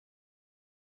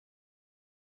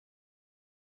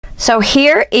So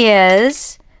here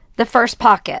is the first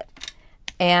pocket,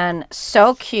 and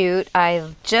so cute.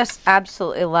 I just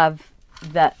absolutely love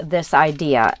this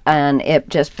idea, and it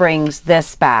just brings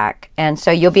this back, and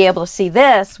so you'll be able to see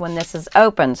this when this is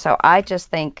open. So I just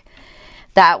think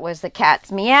that was the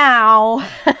cat's meow.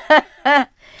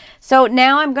 So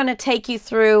now I'm going to take you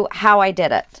through how I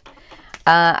did it.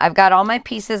 I've got all my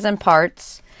pieces and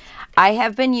parts. I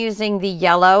have been using the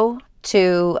yellow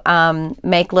to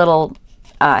make little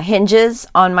hinges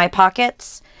on my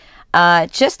pockets.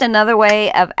 Just another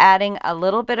way of adding a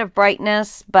little bit of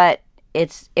brightness, but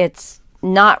it's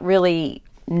not really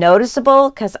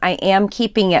noticeable because I am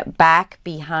keeping it back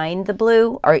behind the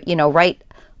blue, or right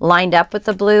lined up with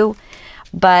the blue.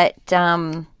 But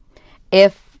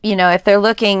if they're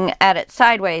looking at it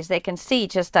sideways, they can see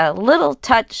just a little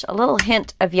touch, a little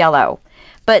hint of yellow.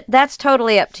 But that's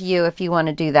totally up to you if you want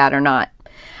to do that or not.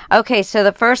 Okay, so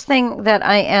the first thing that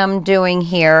I am doing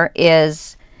here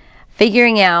is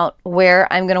figuring out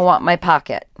where I'm going to want my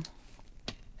pocket.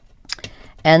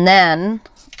 And then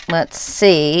let's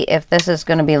see if this is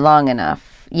going to be long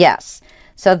enough. Yes.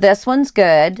 So this one's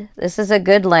good. This is a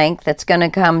good length. It's going to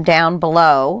come down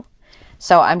below.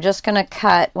 So I'm just going to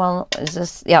cut, well, is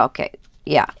this, yeah, okay.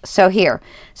 Yeah, so here.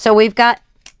 So we've got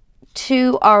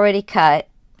 2 already cut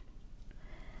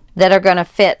that are going to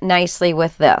fit nicely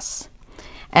with this.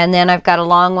 And then I've got a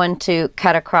long one to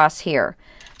cut across here.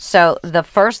 So the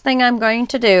first thing I'm going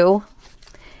to do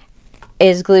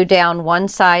is glue down one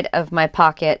side of my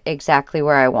pocket exactly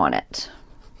where I want it.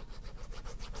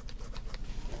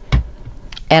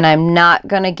 And I'm not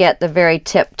going to get the very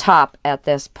tip top at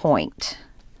this point.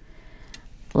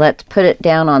 Let's put it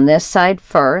down on this side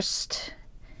first.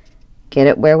 Get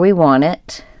it where we want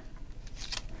it.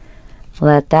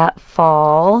 Let that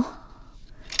fall.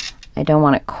 I don't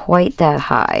want it quite that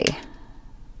high.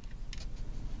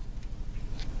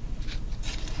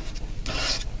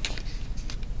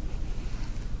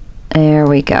 There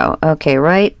we go. Okay,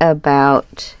 right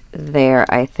about there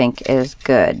I think is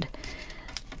good.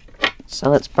 So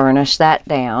let's burnish that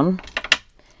down.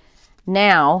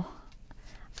 Now,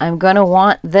 I'm going to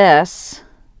want this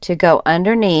to go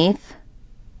underneath.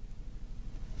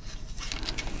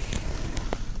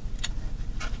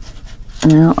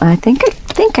 No, I think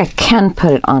I can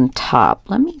put it on top.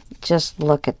 Let me just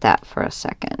look at that for a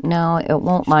second. No, it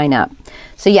won't line up.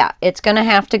 So yeah, it's going to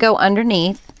have to go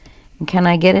underneath. And can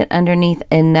I get it underneath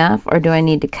enough, or do I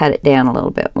need to cut it down a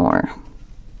little bit more?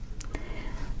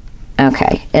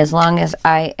 Okay, as long as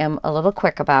I am a little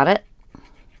quick about it,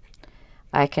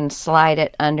 I can slide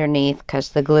it underneath because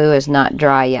the glue is not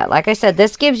dry yet. Like I said,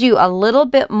 this gives you a little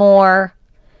bit more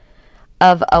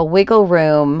of a wiggle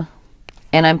room,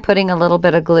 and I'm putting a little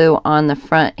bit of glue on the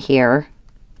front here,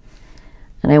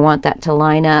 and I want that to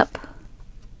line up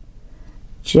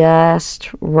just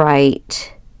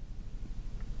right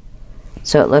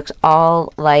so it looks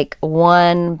all like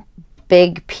one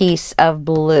big piece of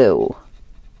blue.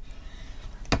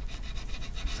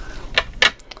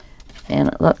 And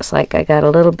it looks like I got a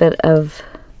little bit of,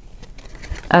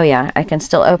 oh yeah, I can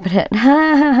still open it.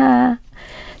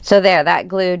 So there, that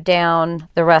glued down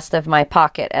the rest of my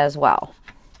pocket as well.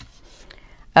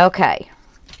 Okay.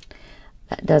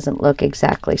 That doesn't look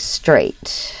exactly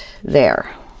straight.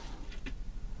 There.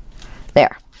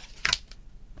 There.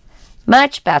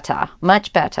 Much better.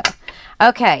 Much better.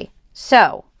 Okay,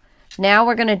 so now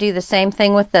we're going to do the same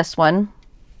thing with this one.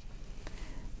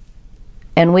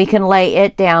 And we can lay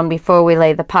it down before we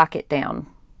lay the pocket down.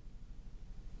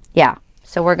 Yeah,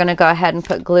 so we're going to go ahead and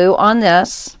put glue on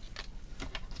this.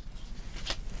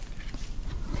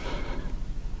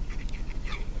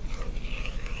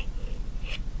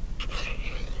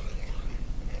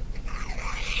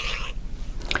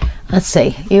 Let's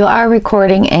see. You are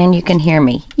recording and you can hear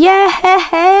me.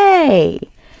 Yay!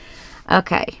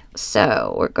 Okay,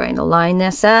 so we're going to line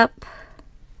this up.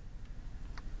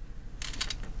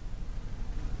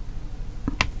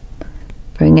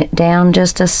 Bring it down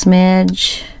just a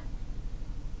smidge.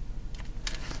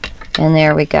 And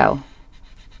there we go.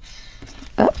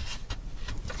 Oh.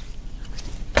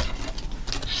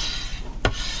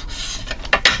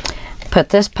 Put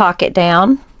this pocket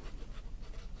down.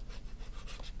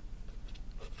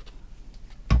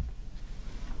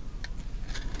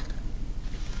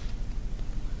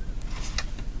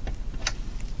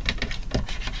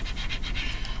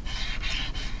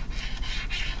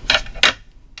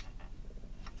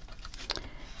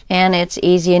 And it's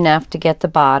easy enough to get the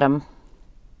bottom.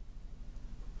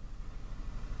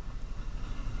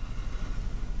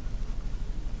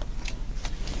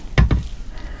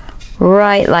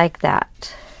 Right like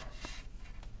that.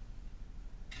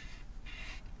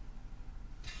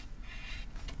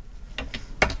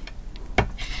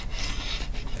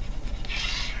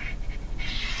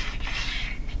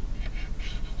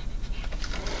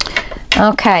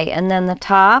 Okay, and then the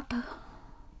top.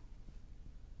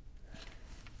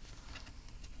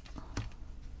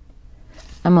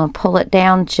 I'm going to pull it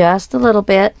down just a little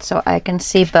bit so I can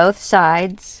see both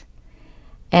sides,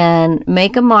 and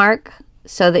make a mark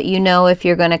so that you know if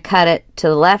you're going to cut it to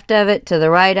the left of it, to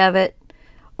the right of it,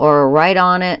 or right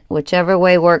on it, whichever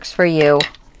way works for you.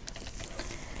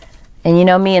 And you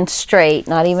know me and straight,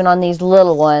 not even on these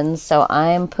little ones, so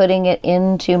I'm putting it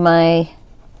into my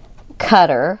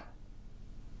cutter.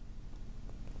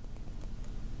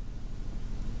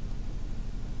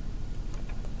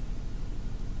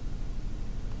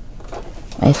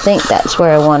 I think that's where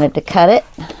I wanted to cut it.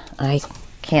 I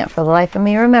can't for the life of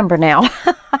me remember now.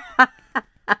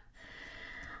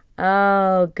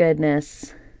 Oh,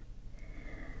 goodness.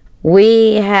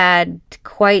 We had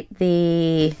quite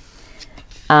the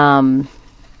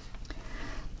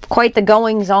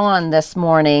goings on this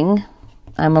morning.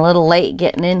 I'm a little late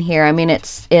getting in here. I mean,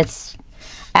 it's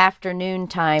afternoon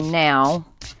time now.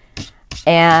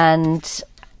 And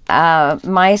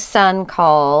my son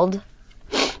called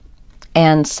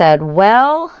and said,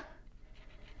 well,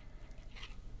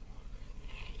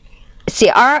 see,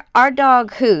 our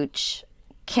dog Hooch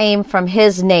came from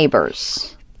his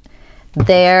neighbors.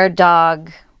 Their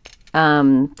dog,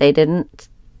 they didn't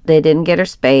get her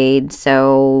spayed,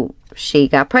 so she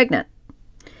got pregnant.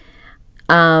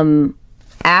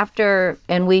 After,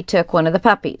 and we took one of the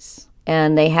puppies,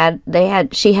 and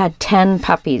she had 10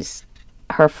 puppies,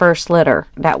 her first litter.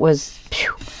 That was,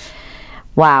 phew,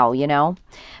 wow, you know.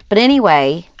 But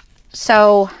anyway,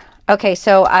 so, okay,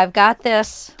 so I've got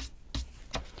this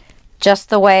just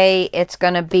the way it's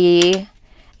going to be.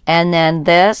 And then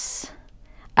this,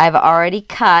 I've already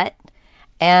cut.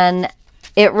 And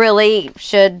it really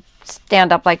should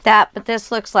stand up like that. But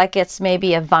this looks like it's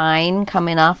maybe a vine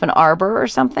coming off an arbor or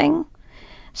something.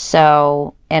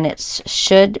 So, and it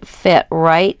should fit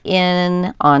right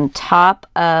in on top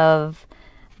of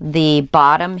the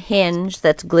bottom hinge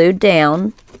that's glued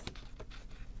down.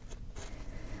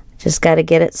 Just got to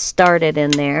get it started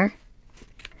in there.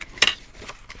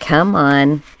 Come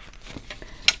on.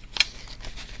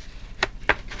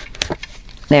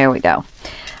 There we go.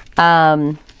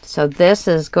 So this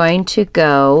is going to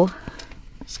go,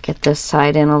 let's get this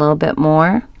side in a little bit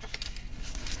more.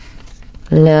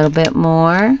 A little bit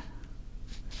more.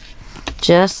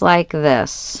 Just like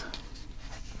this.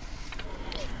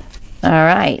 All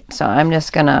right, so I'm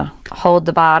just going to hold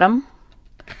the bottom,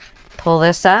 pull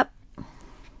this up.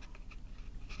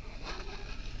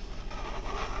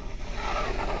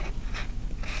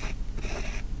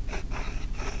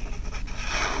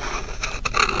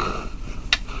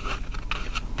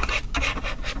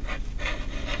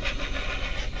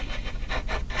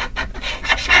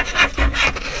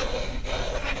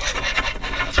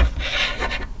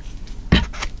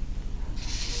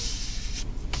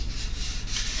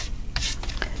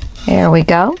 There we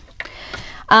go.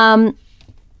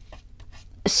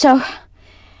 So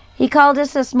he called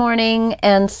us this morning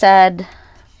and said,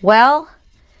 well,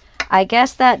 I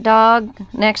guess that dog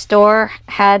next door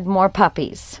had more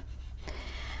puppies.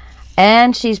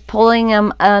 And she's pulling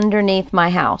them underneath my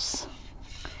house.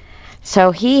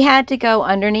 So he had to go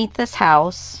underneath this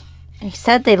house. He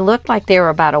said they looked like they were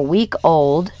about a week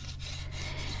old.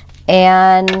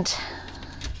 And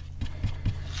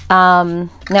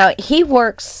now he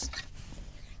works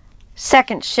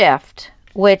second shift,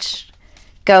 which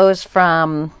goes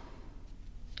from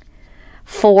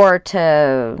 4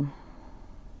 to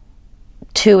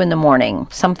 2 in the morning,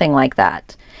 something like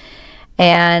that.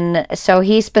 And so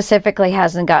he specifically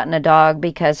hasn't gotten a dog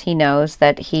because he knows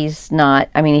that he's not,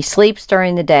 I mean, he sleeps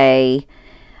during the day.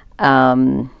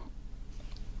 You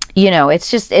know, it's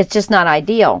just not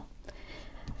ideal.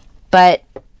 But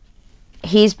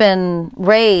he's been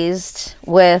raised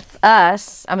with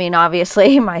us. I mean,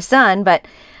 obviously my son, but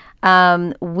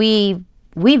we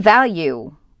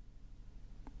value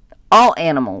all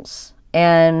animals,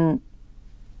 and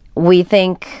we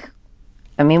think,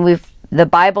 I mean, the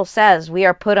Bible says we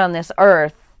are put on this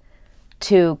earth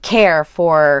to care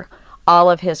for all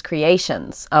of his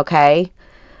creations, okay?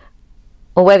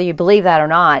 Well, whether you believe that or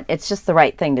not, it's just the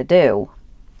right thing to do.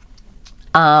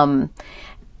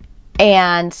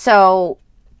 And so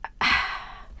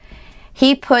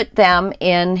he put them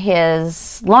in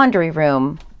his laundry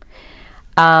room.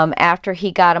 After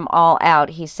he got them all out,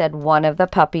 he said one of the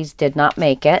puppies did not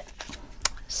make it.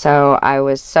 So I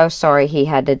was so sorry he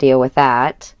had to deal with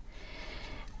that.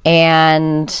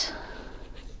 And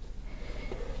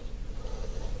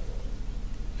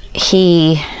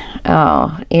he,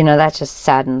 oh, you know, that just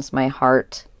saddens my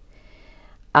heart.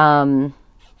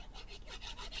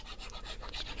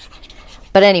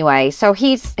 But anyway, so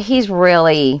he's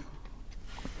really,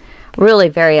 really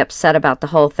very upset about the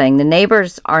whole thing. The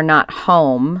neighbors are not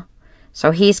home.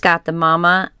 So he's got the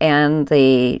mama and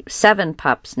the 7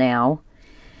 pups now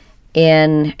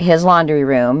in his laundry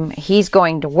room. He's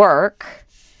going to work.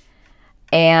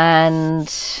 And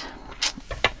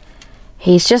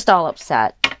he's just all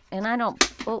upset. And I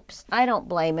don't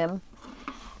blame him.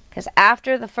 Because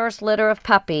after the first litter of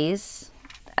puppies,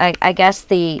 I guess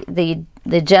the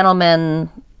gentleman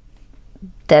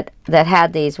that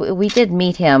had these, we did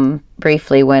meet him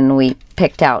briefly when we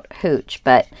picked out Hooch,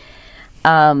 but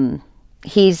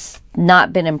he's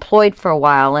not been employed for a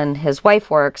while, and his wife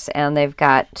works, and they've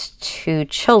got 2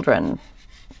 children,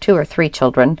 2 or 3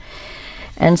 children.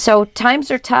 And so times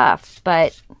are tough,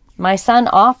 but my son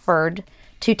offered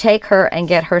to take her and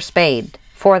get her spayed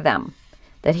for them,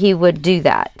 that he would do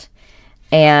that,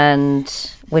 and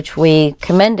which we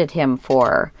commended him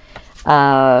for.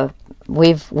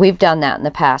 We've done that in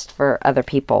the past for other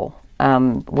people.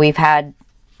 We've had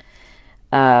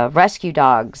rescue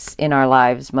dogs in our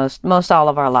lives, most all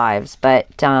of our lives, but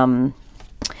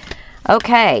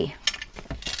okay,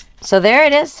 so there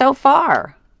it is so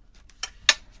far.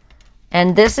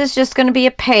 And this is just going to be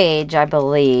a page, I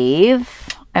believe.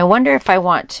 I wonder if I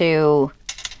want to,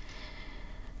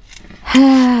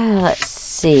 let's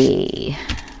see.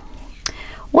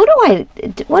 What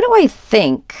do I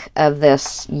think of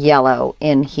this yellow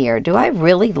in here? Do I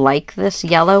really like this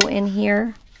yellow in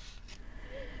here?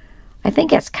 I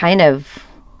think it's kind of,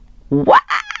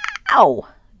 wow,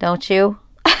 don't you?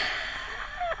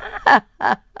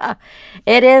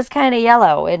 It is kind of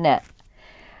yellow, isn't it?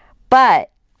 But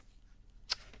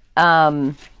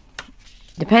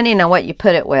depending on what you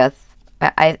put it with,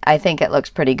 I think it looks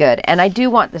pretty good. And I do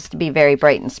want this to be very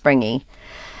bright and springy.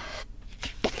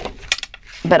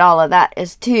 But all of that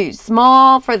is too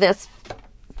small for this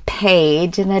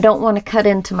page, and I don't want to cut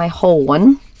into my whole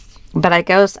one. But I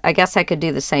guess I could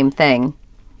do the same thing.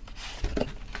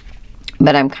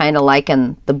 But I'm kind of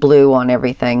liking the blue on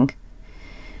everything.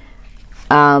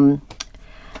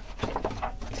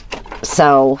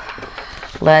 So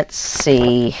let's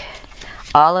see.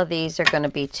 All of these are going to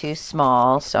be too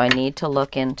small, so I need to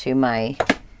look into my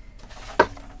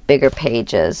bigger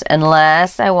pages.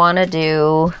 Unless I want to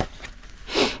do...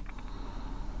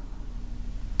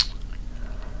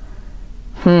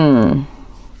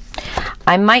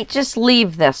 I might just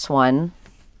leave this one.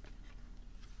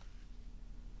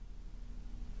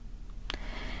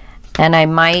 And I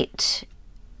might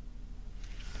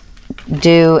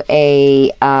do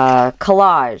a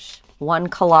collage. One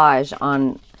collage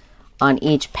on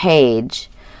each page.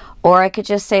 Or I could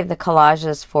just save the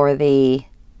collages for the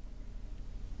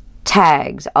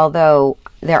tags. Although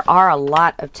there are a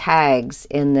lot of tags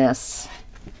in this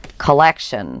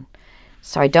collection.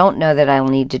 So I don't know that I'll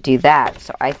need to do that.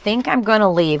 So I think I'm going to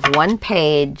leave one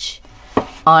page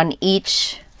on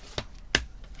each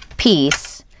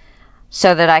piece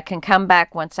so that I can come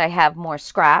back once I have more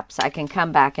scraps. I can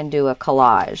come back and do a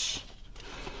collage.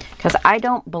 Because I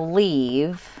don't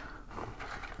believe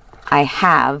I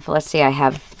have, let's see, I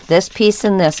have this piece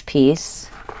and this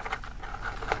piece.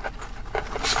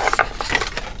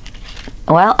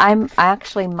 Well, I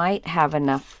actually might have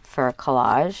enough for a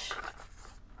collage.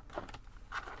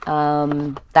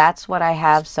 That's what I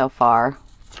have so far.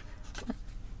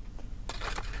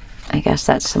 I guess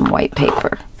that's some white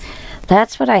paper.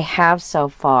 That's what I have so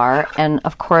far. And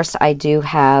of course I do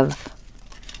have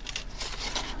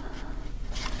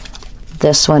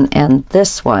this one and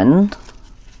this one.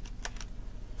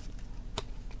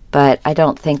 But I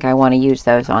don't think I want to use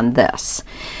those on this.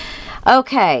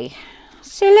 Okay,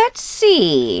 so let's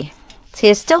see. See,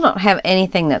 I still don't have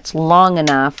anything that's long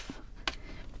enough.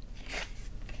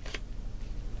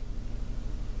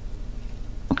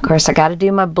 Of course, I got to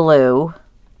do my blue.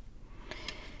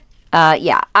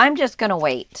 Yeah, I'm just going to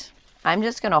wait. I'm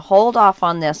just going to hold off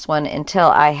on this one until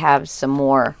I have some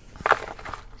more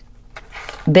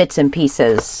bits and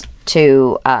pieces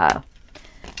to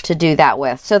do that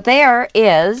with. So there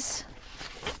is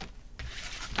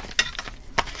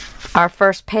our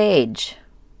first page.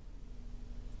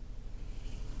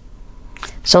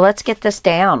 So let's get this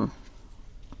down.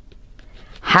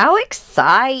 How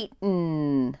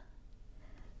exciting!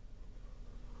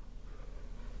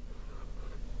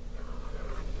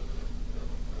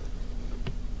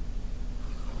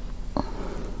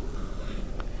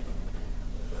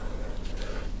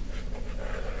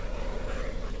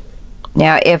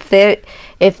 Now, if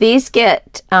these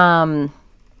get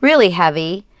really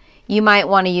heavy, you might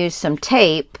want to use some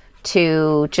tape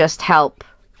to just help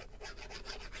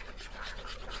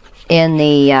in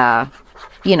the,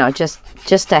 you know,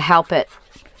 just to help it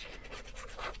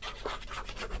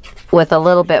with a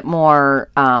little bit more,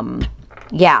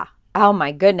 yeah. Oh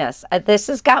my goodness. This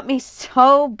has got me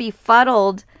so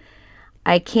befuddled.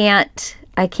 I can't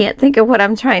think of what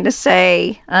I'm trying to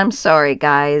say. I'm sorry,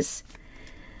 guys.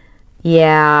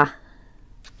 Yeah.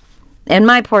 And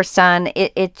my poor son,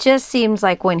 it just seems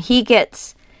like when he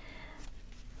gets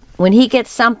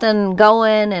something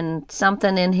going and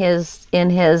something in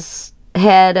his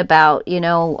head about, you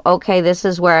know, okay, this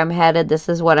is where I'm headed, this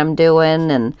is what I'm doing,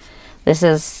 and this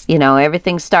is, you know,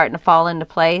 everything's starting to fall into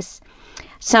place.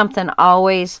 Something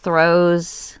always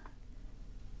throws,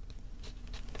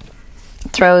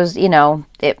 you know,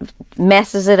 it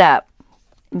messes it up.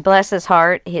 Bless his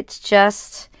heart. It's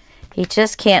just, he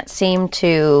just can't seem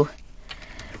to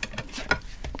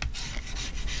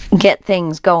get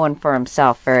things going for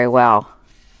himself very well.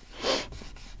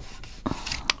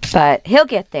 But he'll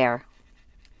get there.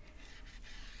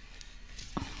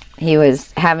 He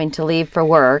was having to leave for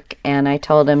work, and I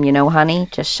told him, you know, honey,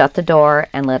 just shut the door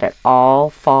and let it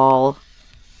all fall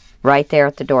right there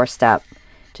at the doorstep.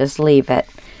 Just leave it.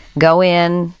 Go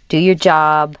in, do your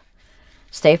job,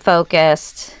 stay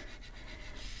focused,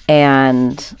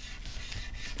 and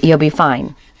you'll be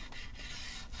fine.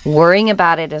 Worrying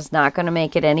about it is not going to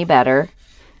make it any better.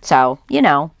 So, you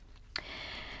know,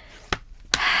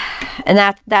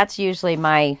 and that's usually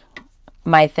my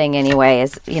thing anyway,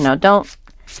 is, you know, don't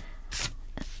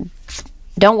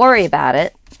worry about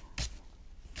it.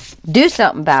 Do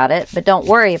something about it, but don't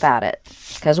worry about it.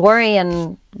 Because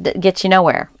worrying gets you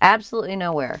nowhere. Absolutely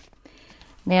nowhere.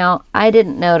 Now, I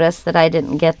didn't notice that I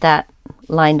didn't get that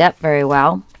lined up very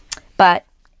well. But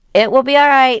it will be all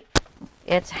right.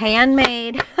 It's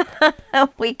handmade.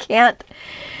 we can't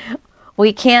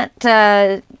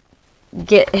have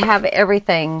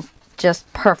everything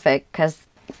just perfect, because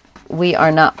we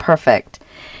are not perfect.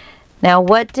 Now,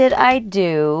 what did I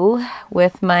do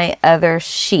with my other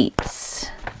sheets?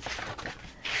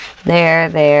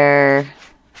 There.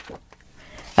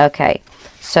 Okay,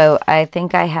 so I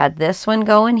think I had this one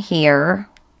going here.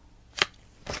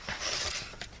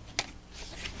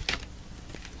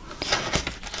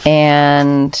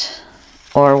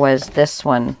 Or was this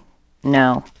one?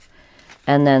 No.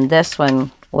 And then this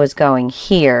one was going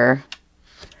here.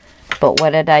 But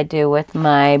what did I do with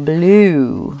my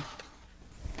blue?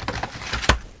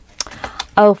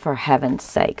 Oh, for heaven's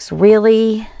sakes,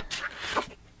 really?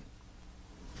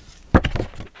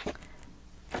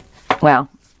 Well,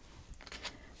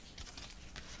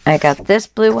 I got this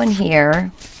blue one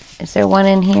here. Is there one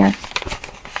in here?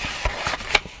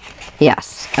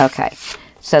 Yes, okay.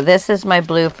 So this is my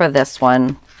blue for this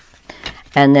one,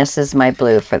 and this is my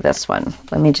blue for this one.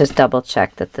 Let me just double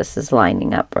check that this is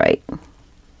lining up right.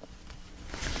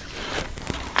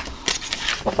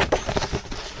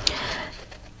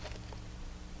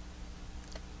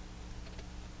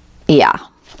 Yeah,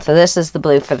 so this is the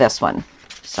blue for this one.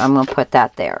 So I'm going to put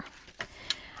that there.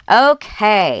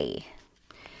 Okay,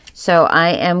 so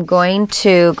I am going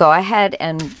to go ahead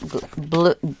and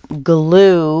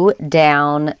glue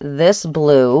down this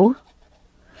blue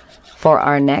for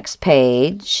our next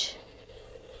page,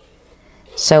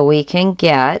 so we can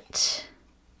get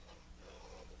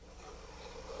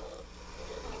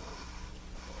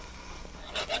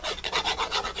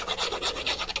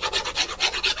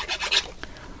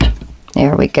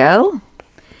there we go.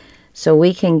 So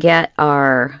we can get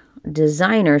our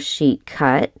designer sheet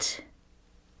cut.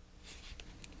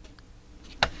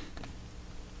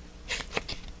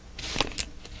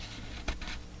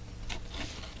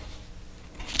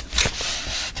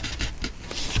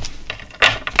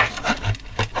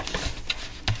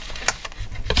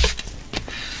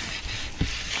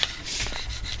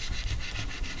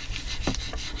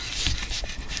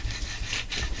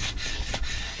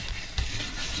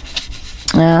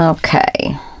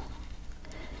 Okay,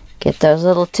 get those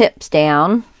little tips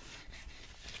down.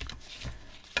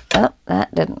 Oh,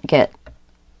 that didn't get.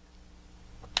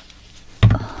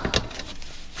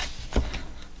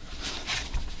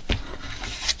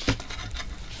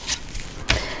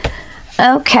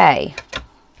 Okay,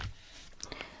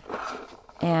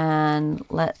 and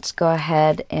let's go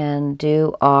ahead and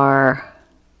do our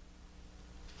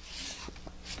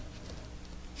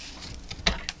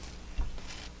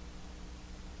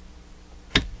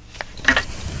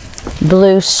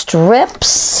blue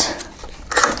strips.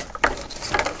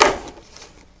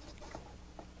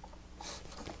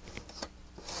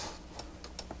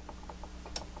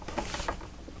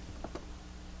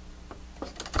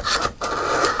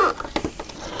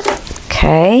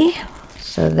 Okay,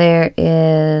 so there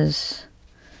is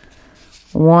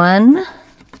one.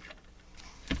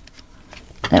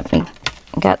 Let me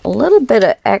got a little bit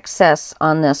of excess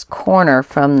on this corner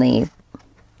from the...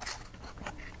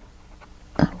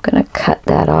 I'm going to cut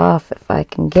that off if I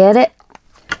can get it.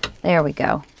 There we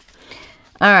go.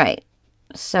 All right,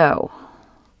 so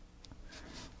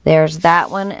there's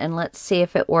that one, and let's see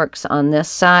if it works on this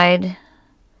side.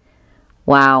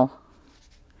 Wow,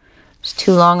 it's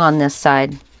too long on this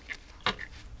side.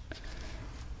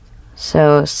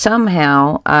 So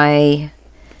somehow I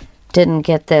didn't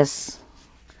get this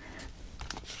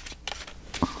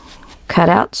cut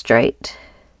out straight,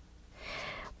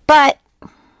 but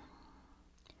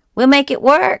we'll make it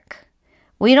work.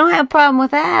 We don't have a problem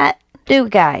with that, do we,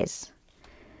 guys?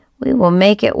 We will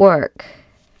make it work.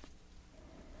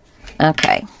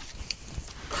 Okay.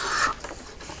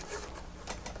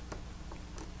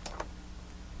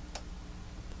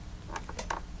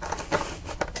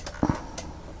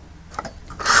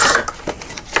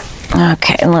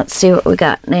 Okay, and let's see what we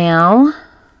got now.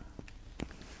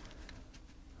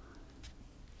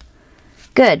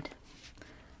 Good.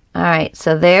 All right,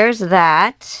 so there's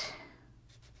that.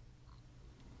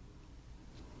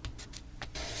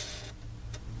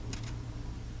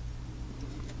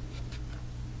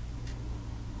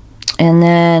 And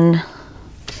then,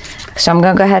 so I'm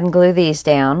going to go ahead and glue these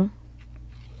down.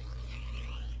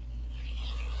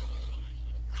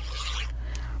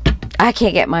 I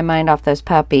can't get my mind off those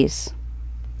puppies.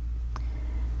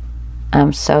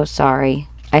 I'm so sorry.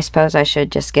 I suppose I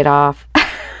should just get off.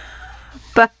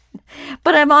 but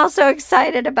I'm also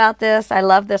excited about this. I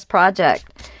love this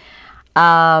project.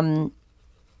 And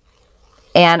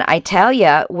I tell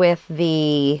you, with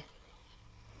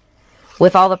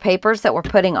all the papers that we're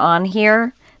putting on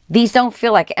here, these don't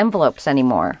feel like envelopes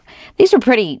anymore. These are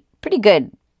pretty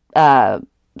good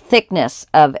thickness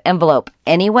of envelope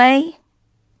anyway.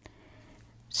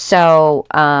 So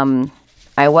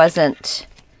I wasn't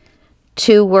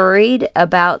too worried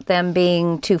about them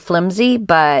being too flimsy,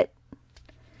 but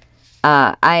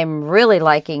I'm really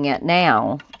liking it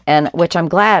now. And which I'm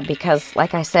glad, because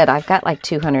like I said, I've got like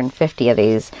 250 of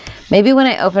these. Maybe when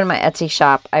I open my Etsy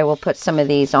shop, I will put some of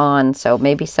these on, so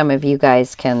maybe some of you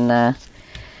guys can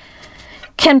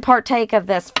partake of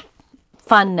this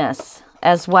funness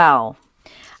as well.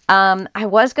 I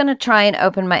was going to try and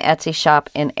open my Etsy shop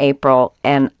in April,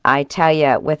 and I tell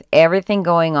you, with everything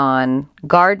going on,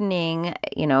 gardening,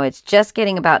 you know, it's just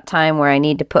getting about time where I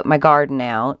need to put my garden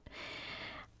out.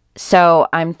 So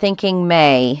I'm thinking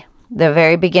May. The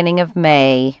very beginning of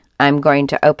May, I'm going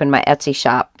to open my Etsy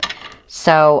shop.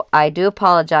 So I do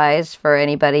apologize for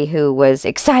anybody who was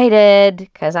excited,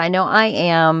 because I know I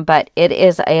am, but it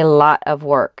is a lot of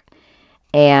work.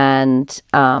 And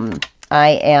I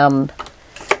am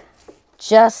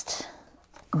just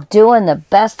doing the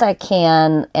best I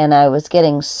can, and I was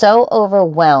getting so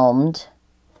overwhelmed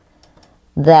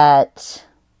that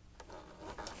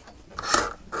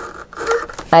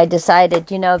I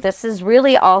decided, you know, this is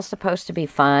really all supposed to be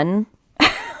fun.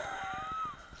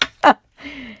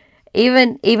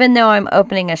 Even though I'm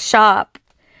opening a shop,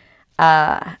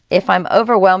 if I'm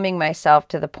overwhelming myself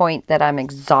to the point that I'm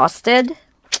exhausted,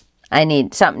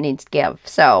 something needs to give.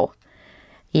 So,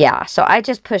 yeah, so I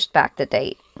just pushed back the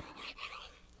date.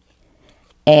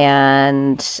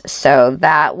 And so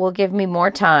that will give me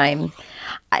more time.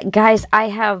 Guys, I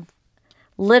have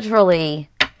literally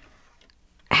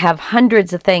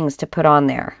hundreds of things to put on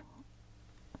there.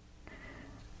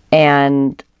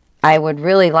 And I would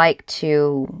really like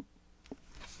to,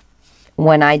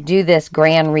 when I do this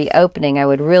grand reopening, I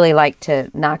would really like to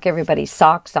knock everybody's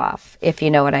socks off, if you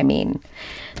know what I mean.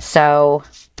 So,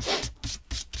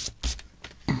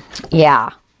 yeah.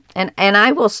 And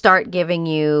I will start giving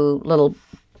you little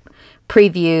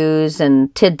previews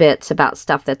and tidbits about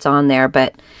stuff that's on there.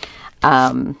 But,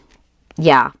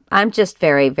 yeah, I'm just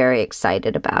very, very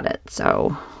excited about it.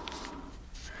 So,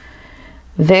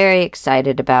 very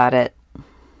excited about it.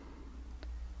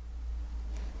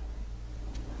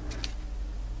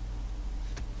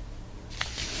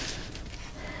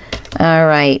 All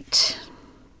right.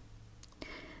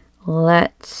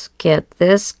 Let's get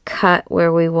this cut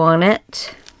where we want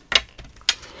it.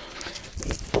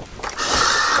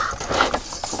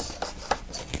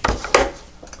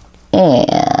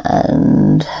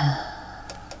 And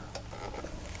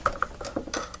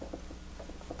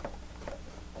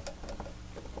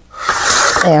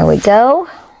there we go.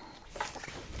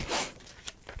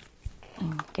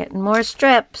 Getting more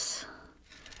strips.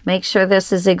 Make sure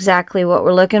this is exactly what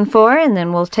we're looking for, and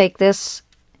then we'll take this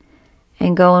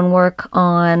and go and work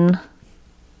on,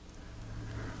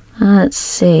 let's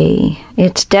see,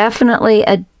 it's definitely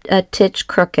a titch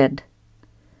crooked,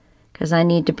 because I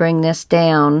need to bring this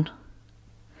down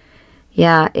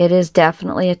Yeah, it is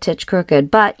definitely a titch crooked.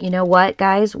 But you know what,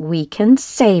 guys? We can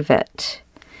save it.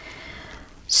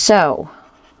 So,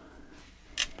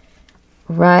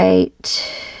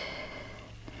 right...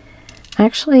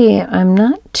 Actually, I'm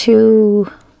not too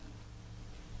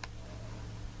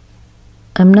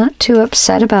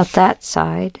upset about that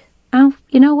side. Oh,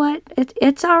 you know what?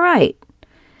 It's all right.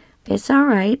 It's all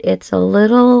right. It's a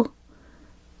little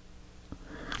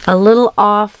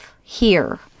off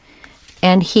here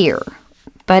and here,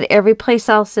 but every place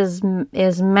else is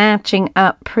matching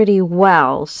up pretty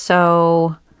well.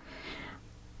 So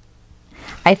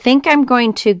I think I'm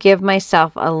going to give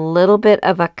myself a little bit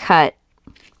of a cut.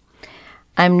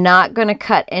 I'm not going to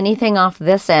cut anything off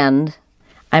this end.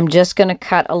 I'm just going to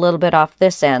cut a little bit off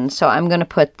this end. So I'm going to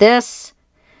put this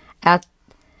at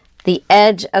the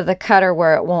edge of the cutter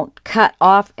where it won't cut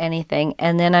off anything.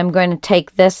 And then I'm going to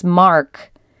take this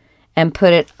mark and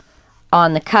put it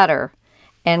on the cutter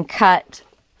and cut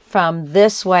from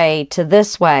this way to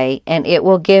this way. And it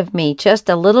will give me just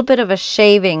a little bit of a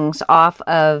shavings off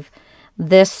of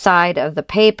this side of the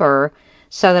paper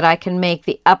so that I can make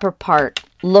the upper part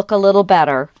look a little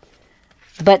better,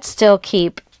 but still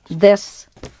keep this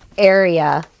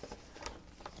area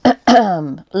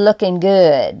looking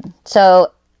good.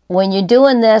 So when you're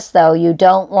doing this, though, you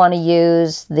don't want to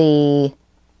use the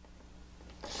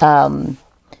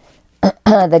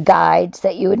the guides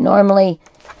that you would normally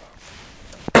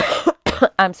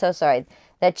I'm so sorry,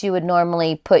 that you would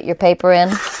normally put your paper in.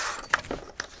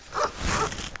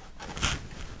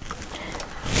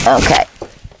 Okay.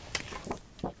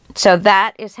 So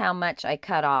that is how much I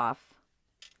cut off.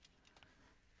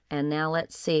 And now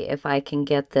let's see if I can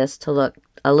get this to look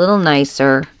a little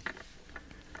nicer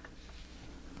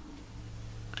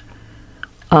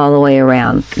all the way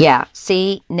around. Yeah,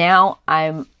 see, now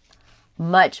I'm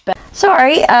much better.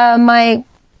 Sorry, my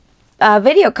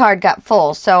video card got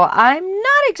full, so I'm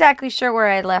not exactly sure where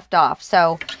I left off.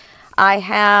 So I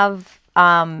have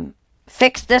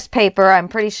fixed this paper. I'm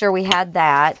pretty sure we had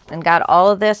that and got all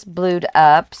of this blued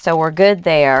up, so we're good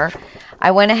there.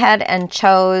 I went ahead and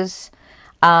chose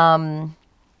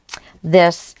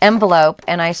this envelope,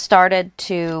 and I started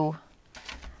to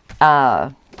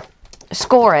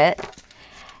score it.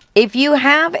 If you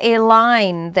have a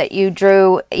line that you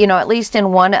drew, you know, at least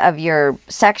in one of your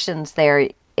sections there,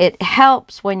 it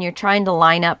helps when you're trying to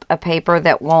line up a paper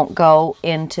that won't go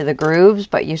into the grooves,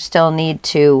 but you still need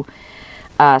to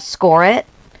score it.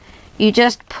 You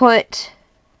just put,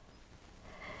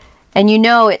 and you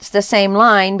know it's the same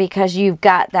line because you've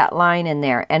got that line in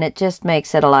there, and it just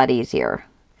makes it a lot easier.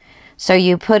 So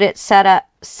you put it, set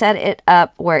it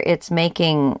up where it's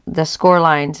making the score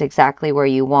lines exactly where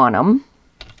you want them.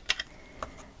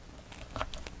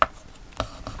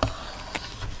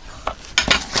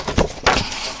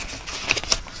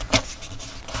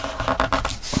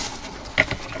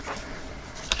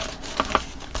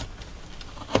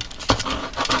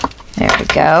 There we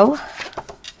go.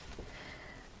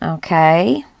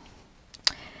 Okay.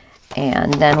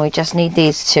 And then we just need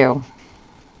these two.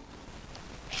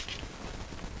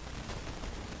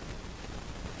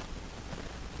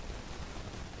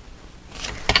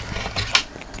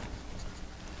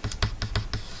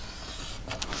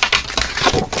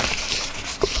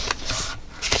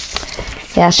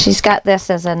 Yeah, she's got this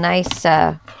as a nice,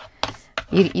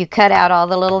 you cut out all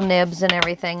the little nibs and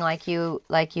everything like you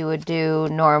would do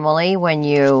normally when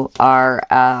you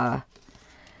are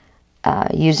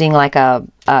using like a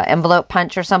envelope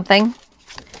punch or something.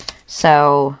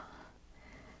 So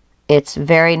it's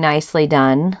very nicely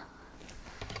done.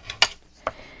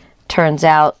 Turns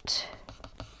out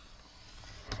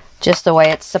just the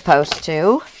way it's supposed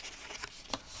to.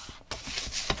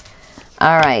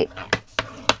 All right.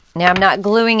 Now I'm not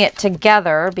gluing it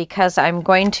together because I'm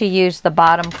going to use the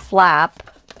bottom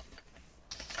flap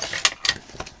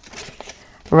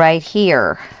right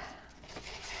here.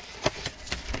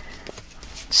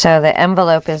 So the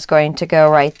envelope is going to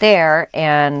go right there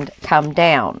and come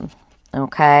down.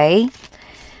 Okay.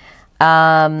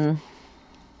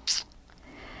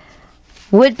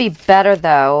 Would be better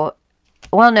though.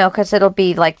 Well, no, because it'll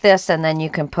be like this and then you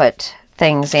can put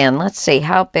things in. Let's see,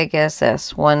 how big is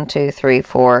this? 1, 2, 3,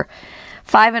 4,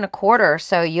 5 1/4.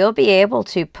 So you'll be able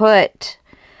to put,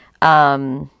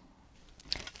 and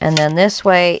then this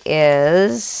way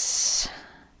is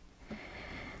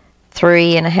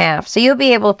 3 1/2. So you'll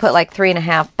be able to put like 3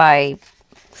 1/2 by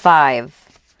 5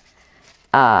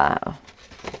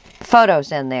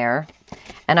 photos in there.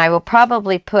 And I will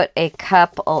probably put a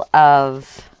couple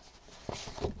of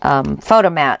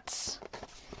photo mats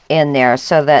in there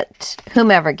so that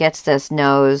whomever gets this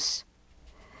knows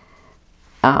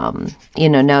you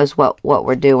know, knows what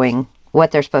we're doing,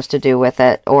 what they're supposed to do with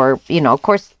it. Or, you know, of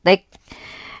course,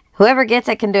 whoever gets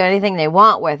it can do anything they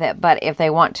want with it. But if they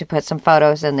want to put some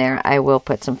photos in there, I will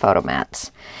put some photo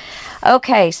mats.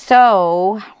 Okay,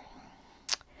 so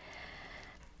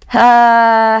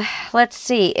let's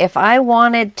see. If I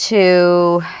wanted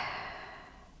to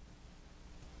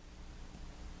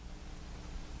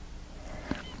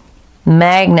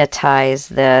magnetize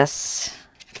this,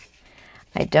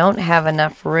 I don't have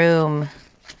enough room.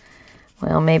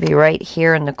 Well, maybe right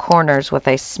here in the corners with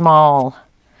a small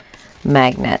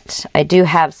magnet. I do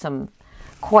have some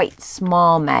quite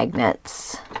small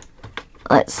magnets.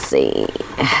 Let's see.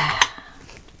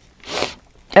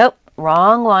 Oh,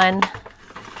 wrong one.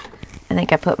 I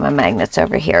think I put my magnets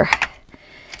over here.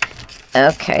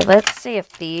 Okay, let's see if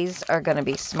these are going to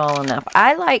be small enough.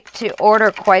 I like to order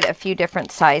quite a few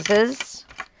different sizes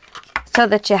so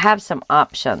that you have some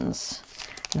options.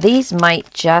 These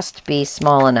might just be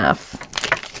small enough.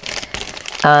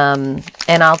 And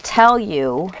I'll tell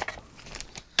you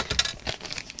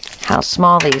how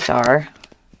small these are.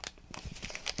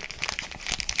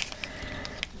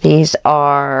 These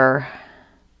are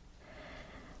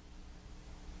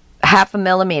 0.5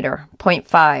 millimeter,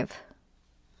 0.5.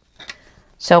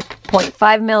 So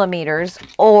 0.5 millimeters,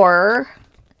 or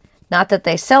not that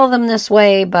they sell them this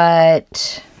way,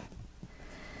 but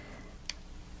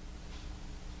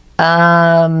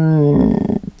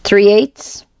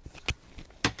 3/8,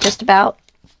 just about.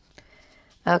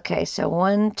 Okay, so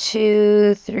 1,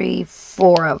 2, 3,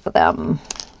 4 of them.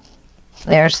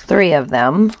 There's 3 of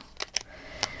them.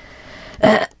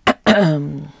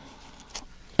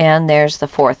 And there's the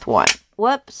 4th one.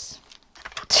 Whoops.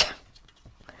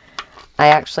 I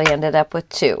actually ended up with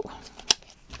 2.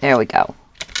 There we go.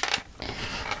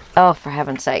 Oh, for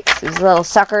heaven's sakes. These little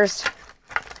suckers.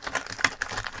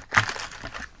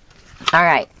 All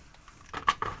right.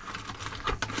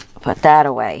 Put that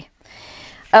away.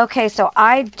 Okay, so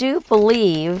I do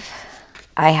believe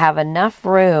I have enough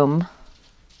room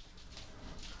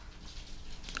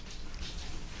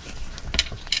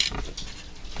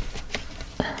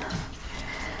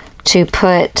to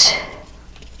put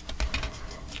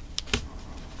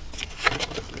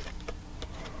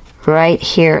right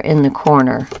here in the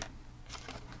corner.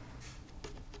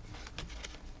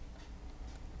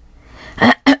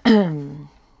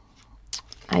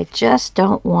 I just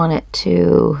don't want it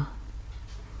to.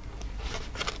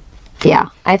 Yeah,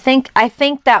 I think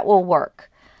that will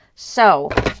work. So,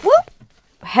 whoop,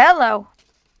 hello.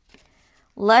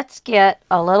 Let's get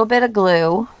a little bit of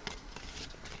glue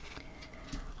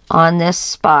on this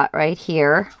spot right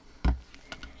here.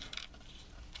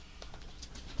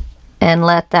 And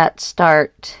let that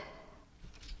start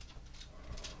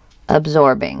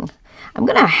absorbing. I'm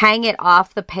going to hang it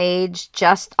off the page,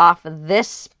 just off of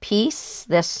this piece,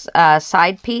 this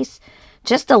side piece,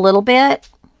 just a little bit.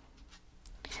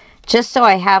 Just so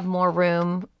I have more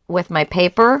room with my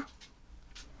paper.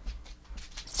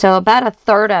 So about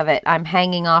 1/3 of it I'm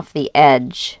hanging off the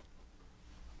edge.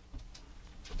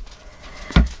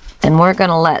 And we're going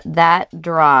to let that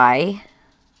dry.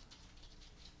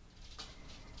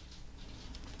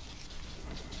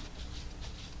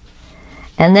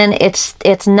 And then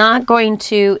it's not going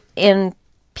to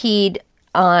impede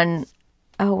on,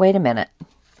 oh, wait a minute.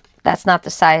 That's not the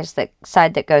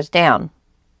side that goes down.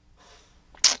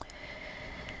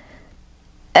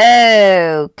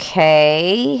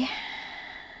 Okay.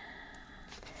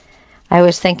 I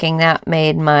was thinking that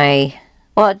made my,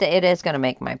 well, it is going to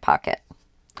make my pocket.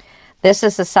 This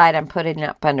is the side I'm putting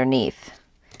up underneath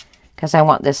because I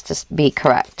want this to be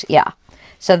correct. Yeah.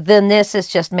 So then this is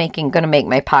just going to make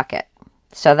my pocket.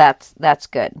 So that's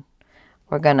good.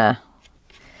 We're going to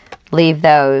leave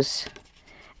those,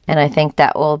 and I think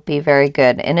that will be very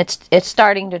good. And it's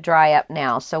starting to dry up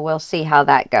now, so we'll see how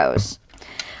that goes.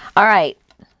 All right.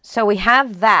 So we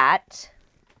have that.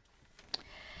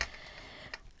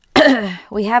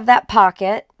 We have that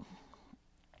pocket.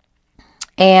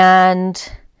 And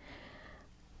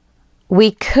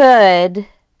we could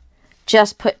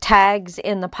just put tags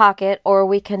in the pocket, or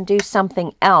we can do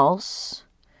something else.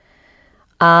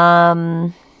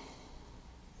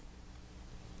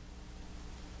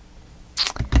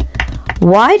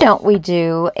 Why don't we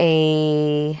do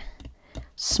a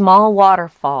small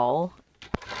waterfall?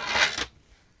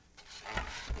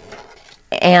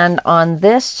 And on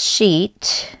this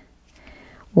sheet,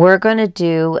 we're going to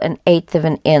do 1/8 of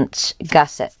an inch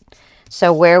gusset.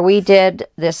 So where we did,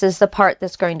 this is the part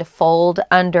that's going to fold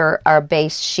under our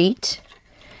base sheet.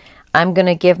 I'm going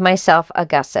to give myself a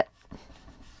gusset.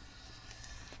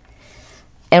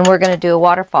 And we're going to do a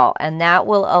waterfall. And that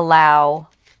will allow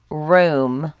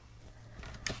room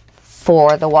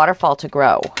for the waterfall to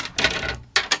grow.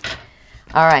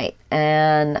 All right,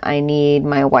 and I need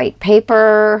my white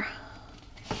paper.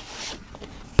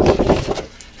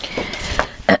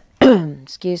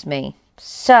 Excuse me.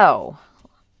 So,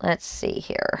 let's see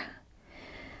here.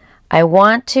 I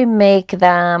want to make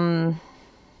them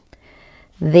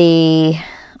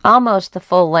almost the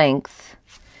full length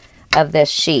of this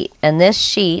sheet. And this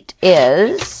sheet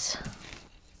is,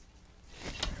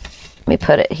 let me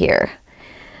put it here.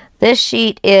 This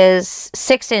sheet is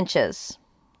 6 inches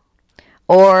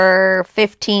or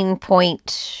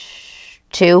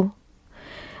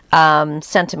 15.2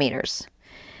 centimeters.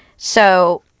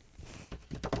 So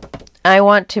I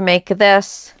want to make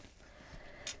this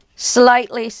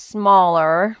slightly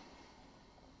smaller.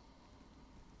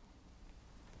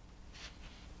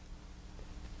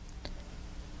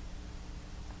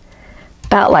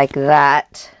 About like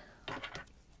that.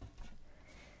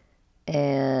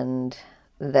 And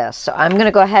this. So I'm going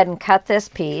to go ahead and cut this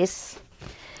piece.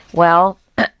 Well,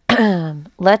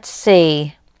 let's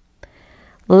see.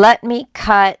 Let me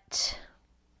cut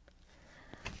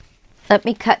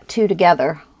 2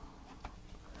 together.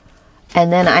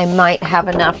 And then I might have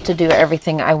enough to do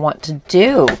everything I want to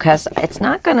do, because it's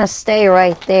not going to stay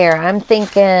right there. I'm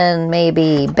thinking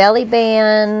maybe belly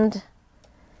band.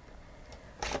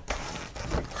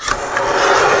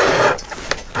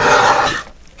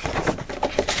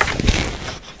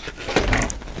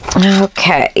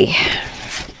 Okay.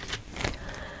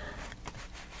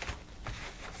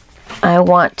 I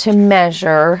want to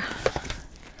measure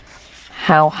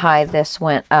how high this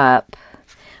went up.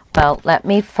 Well, let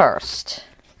me first,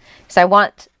 because I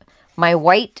want my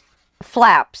white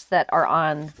flaps that are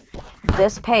on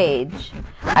this page,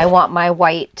 I want my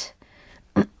white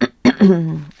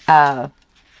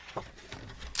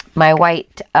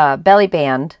belly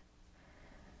band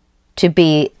to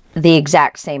be the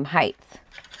exact same height.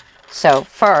 So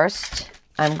first,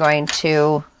 I'm going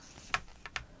to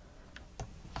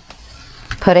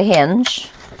put a hinge.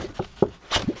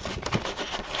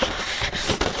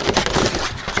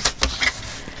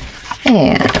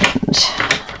 And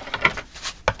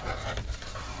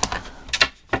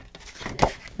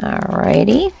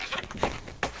alrighty.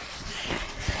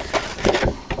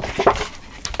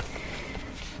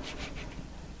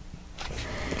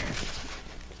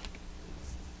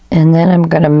 And then I'm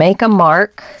going to make a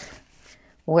mark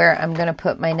where I'm going to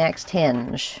put my next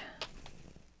hinge.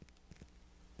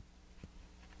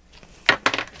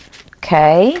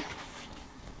 Okay.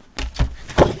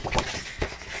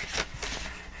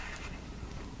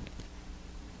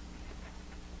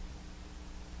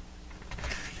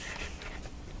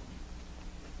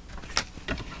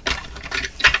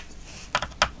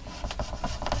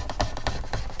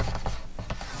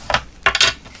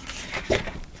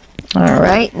 All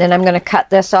right, and then I'm going to cut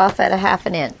this off at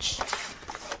 1/2 inch.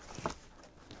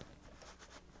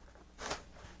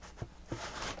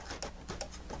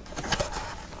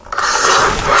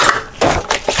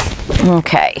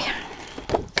 Okay.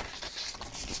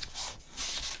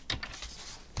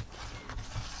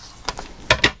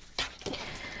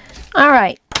 All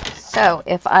right, so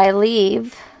if I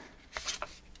leave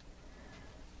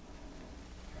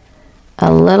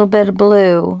a little bit of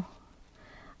blue,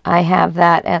 I have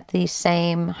that at the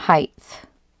same height.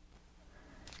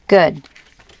 Good.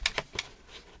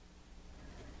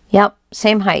 Yep,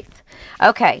 same height.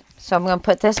 Okay, so I'm going to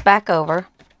put this back over.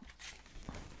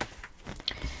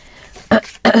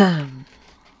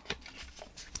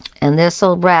 And this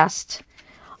will rest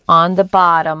on the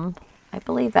bottom. I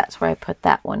believe that's where I put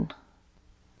that one.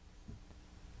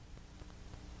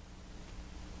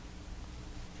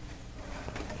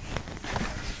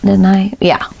 Didn't I?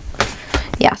 Yeah.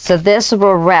 Yeah, so this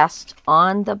will rest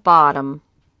on the bottom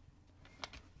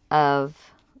of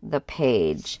the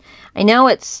page. I know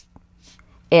it's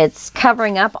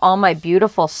covering up all my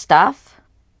beautiful stuff.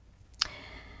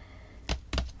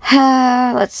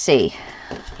 Let's see.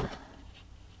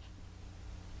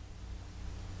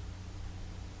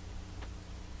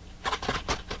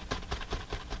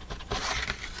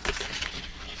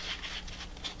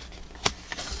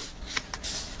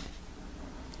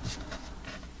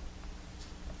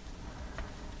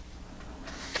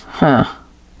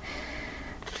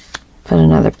 Put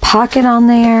another pocket on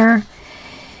there.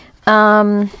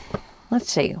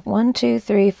 Let's see. 1, 2,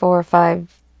 3, 4,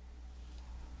 5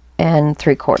 and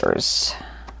 3/4. I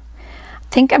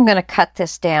think I'm going to cut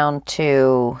this down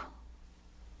to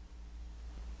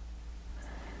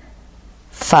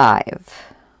 5.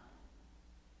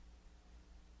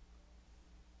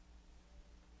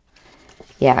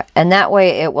 Yeah, and that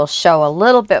way it will show a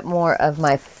little bit more of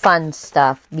my fun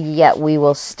stuff, yet we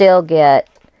will still get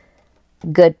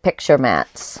good picture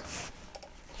mats.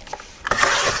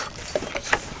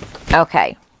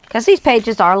 Okay, because these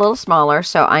pages are a little smaller,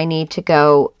 so I need to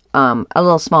go a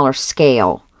little smaller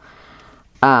scale.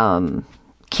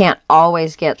 Can't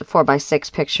always get the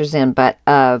 4x6 pictures in, but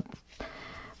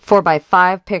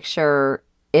 4x5 picture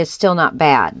is still not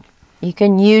bad. You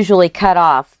can usually cut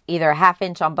off either a 1/2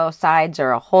 inch on both sides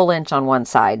or a whole inch on one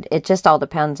side. It just all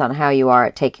depends on how you are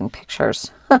at taking pictures.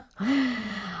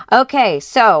 Okay,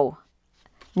 so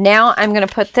now I'm going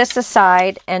to put this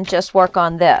aside and just work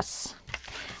on this.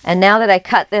 And now that I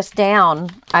cut this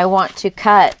down, I want to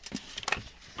cut,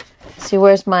 see,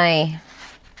 where's my,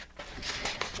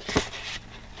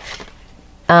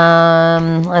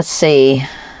 let's see.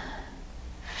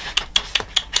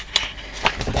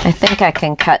 I think I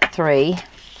can cut 3.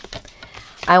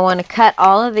 I want to cut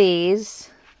all of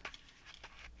these.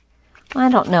 I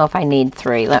don't know if I need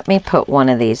 3. Let me put one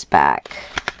of these back.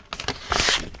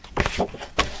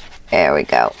 There we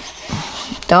go.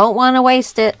 Don't want to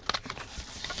waste it.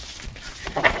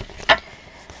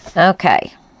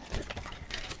 Okay.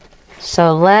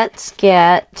 So let's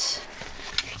get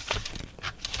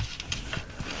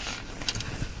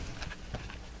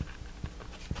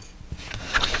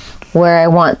where I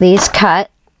want these cut.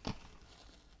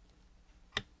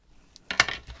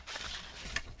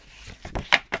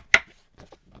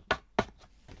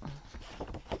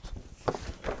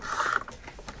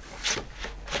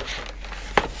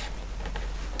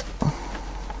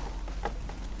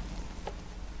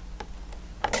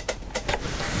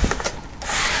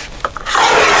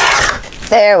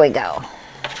 There we go.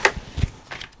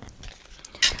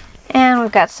 And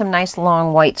we've got some nice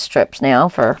long white strips now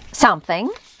for something.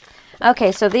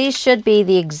 Okay, so these should be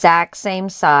the exact same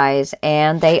size,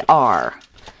 and they are.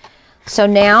 So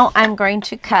now I'm going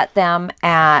to cut them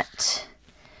at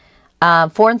 4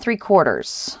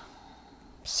 3/4.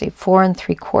 See, 4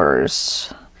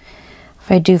 3/4.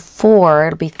 If I do 4,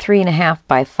 it'll be 3.5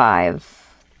 by 5.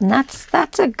 And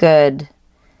that's a good.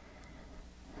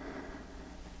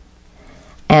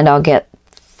 And I'll get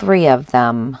 3 of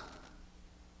them.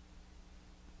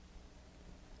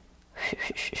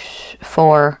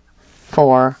 4,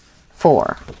 4,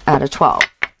 4 out of 12.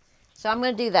 So I'm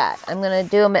going to do that. I'm going to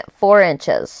do them at 4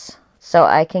 inches so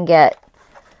I can get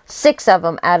 6 of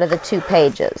them out of the 2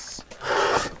 pages.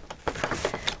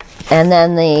 And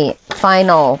then the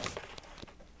final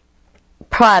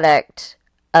product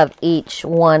of each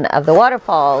one of the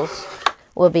waterfalls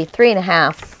will be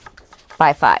 3.5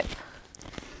 by 5,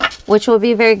 which will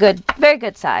be very good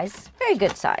size. Very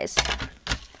good size.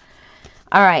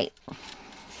 All right.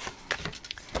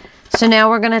 So now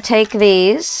we're going to take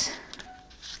these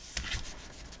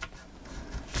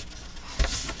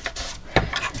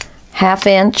 ½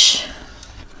 inch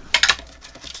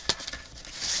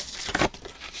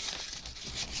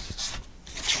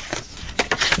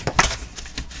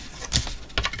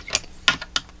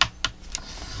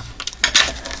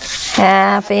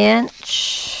 ½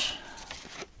 inch.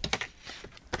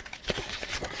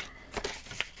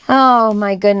 Oh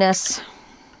my goodness.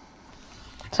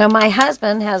 So my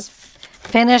husband has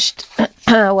finished,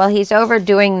 well, he's over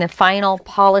doing the final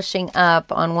polishing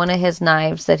up on one of his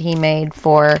knives that he made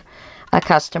for a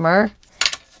customer.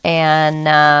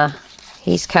 And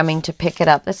he's coming to pick it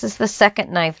up. This is the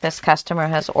second knife this customer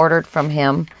has ordered from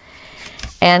him.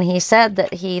 And he said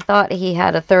that he thought he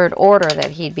had a third order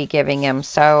that he'd be giving him.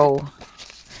 So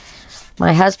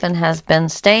my husband has been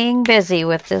staying busy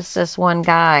with this one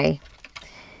guy.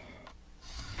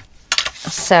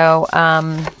 So,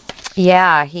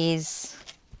 yeah, he's,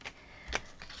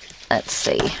 let's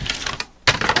see,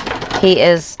 he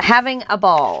is having a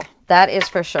ball, that is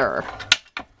for sure.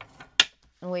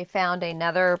 And we found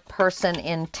another person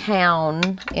in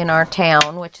town, in our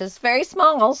town, which is very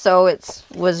small, so it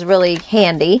was really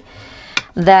handy,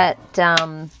 that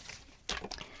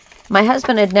my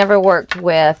husband had never worked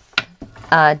with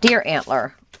deer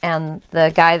antler, and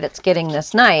the guy that's getting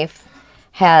this knife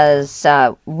has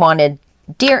wanted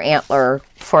deer antler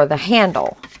for the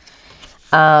handle.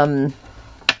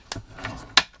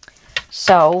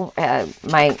 So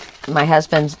my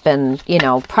husband's been, you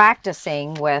know,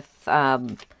 practicing with a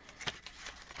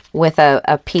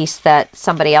piece that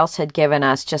somebody else had given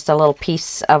us, just a little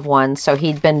piece of one. So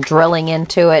he'd been drilling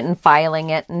into it and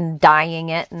filing it and dyeing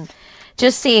it and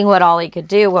just seeing what all he could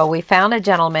do. Well, we found a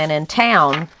gentleman in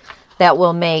town that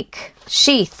will make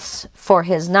sheaths for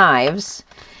his knives.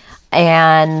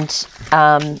 And,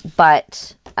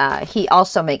 but he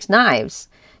also makes knives.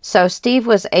 So Steve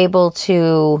was able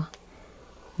to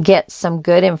get some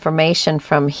good information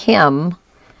from him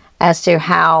as to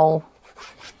how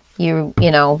you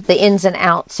know, the ins and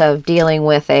outs of dealing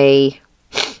with a,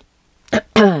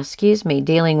 excuse me,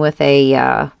 dealing with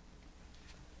a,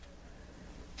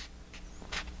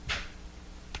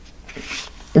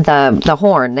 the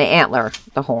horn, the antler,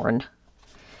 the horn.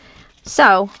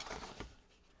 So,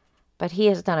 but he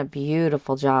has done a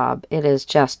beautiful job. It is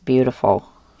just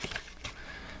beautiful,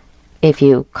 if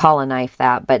you call a knife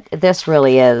that, but this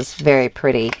really is very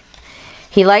pretty.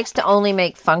 He likes to only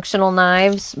make functional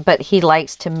knives, but he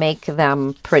likes to make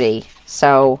them pretty.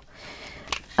 So,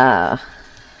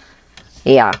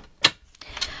 yeah.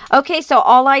 Okay, so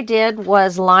all I did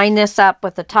was line this up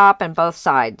with the top and both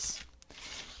sides.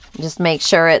 Just make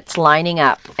sure it's lining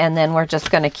up. And then we're just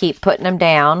going to keep putting them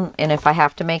down. And if I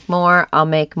have to make more, I'll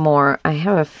make more. I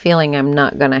have a feeling I'm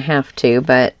not going to have to,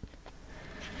 but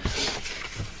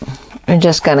I'm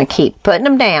just going to keep putting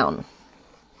them down.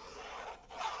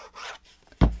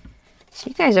 So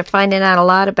you guys are finding out a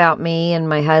lot about me and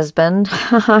my husband.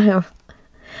 So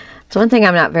one thing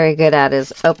I'm not very good at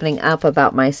is opening up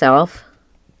about myself.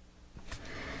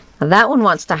 Now that one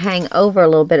wants to hang over a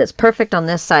little bit. It's perfect on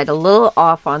this side, a little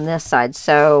off on this side.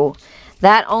 So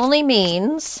that only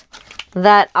means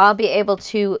that I'll be able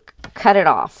to cut it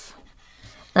off.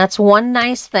 That's one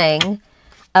nice thing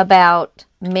about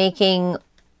making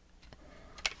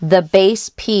the base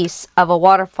piece of a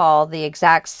waterfall the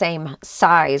exact same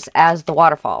size as the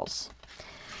waterfalls,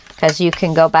 because you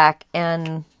can go back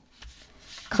and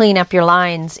clean up your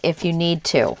lines if you need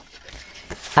to.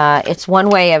 It's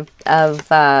one way of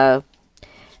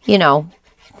you know,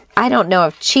 I don't know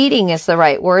if cheating is the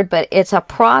right word, but it's a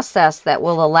process that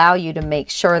will allow you to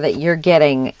make sure that you're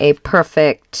getting a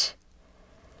perfect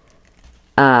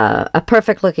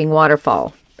looking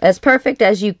waterfall, as perfect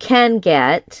as you can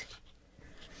get.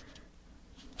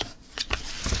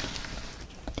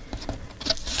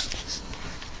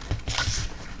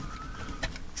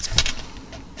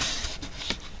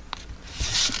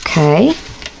 Okay,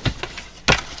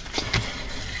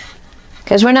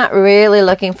 because we're not really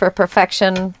looking for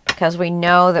perfection, because we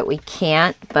know that we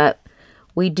can't, but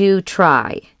we do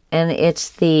try, and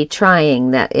it's the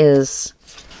trying that is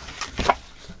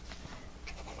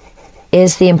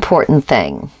the important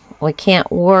thing. We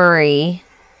can't worry,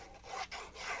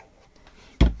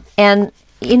 and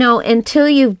you know, until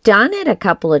you've done it a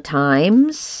couple of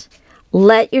times,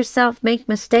 let yourself make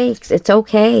mistakes. It's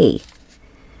okay.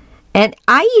 And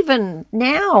I even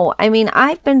now, I mean,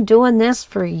 I've been doing this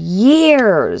for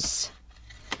years.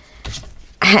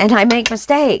 And I make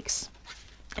mistakes.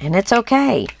 And it's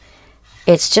okay.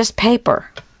 It's just paper.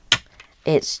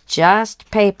 It's just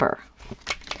paper.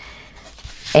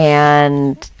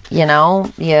 And, you know,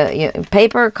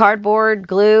 paper, cardboard,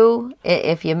 glue,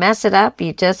 if you mess it up,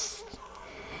 you just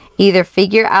either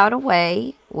figure out a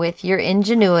way with your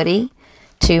ingenuity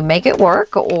to make it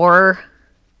work, or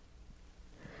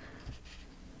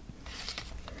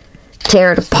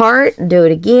tear it apart and do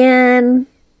it again.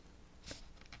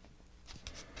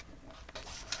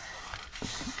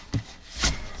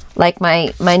 Like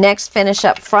my next Finish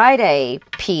Up Friday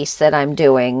piece that I'm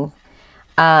doing,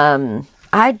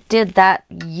 I did that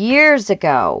years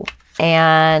ago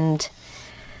and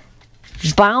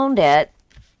bound it,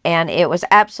 and it was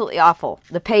absolutely awful.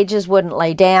 The pages wouldn't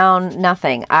lay down,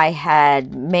 nothing. I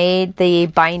had made the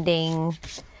binding,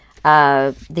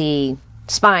 the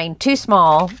spine too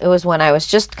small. It was when I was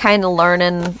just kind of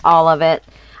learning all of it.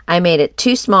 I made it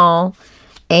too small,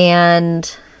 and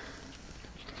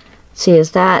see,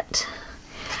 is that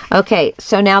okay?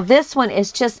 So now this one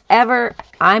is just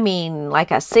I mean,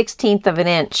 like a 1/16 of an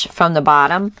inch from the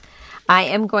bottom. I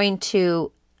am going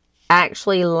to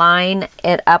actually line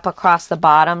it up across the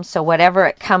bottom, so whatever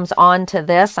it comes onto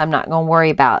this, I'm not going to worry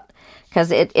about, because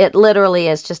it literally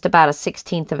is just about a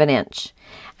 1/16 of an inch.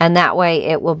 And that way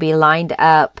it will be lined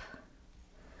up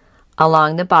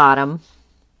along the bottom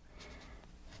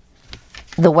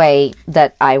the way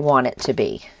that I want it to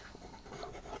be.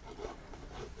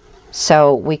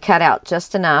 So we cut out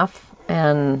just enough,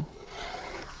 and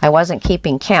I wasn't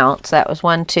keeping count. So that was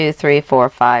 1, 2, 3, 4,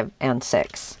 5, and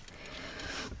 6.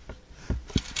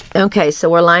 Okay, so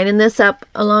we're lining this up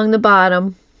along the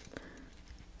bottom.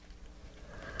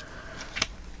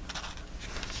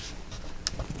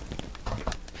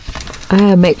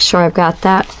 Make sure I've got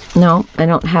that. No, I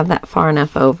don't have that far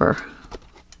enough over.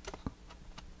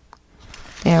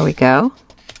 There we go.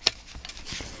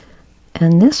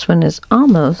 And this one is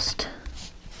almost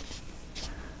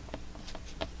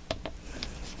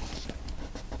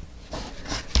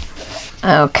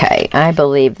okay. I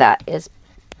believe that is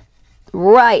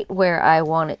right where I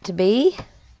want it to be.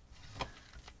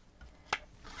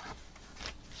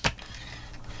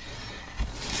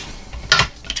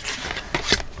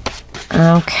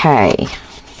 Okay.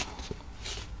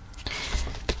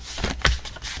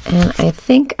 And I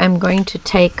think I'm going to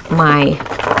take my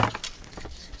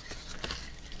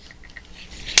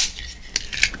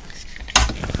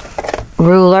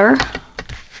ruler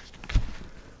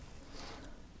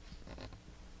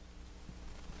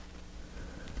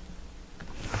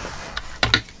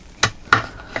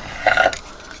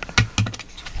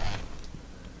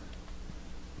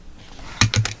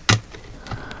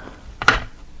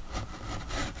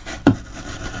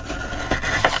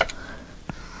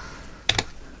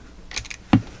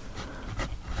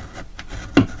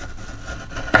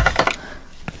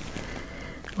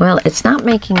Well, it's not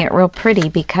making it real pretty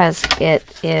because it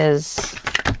is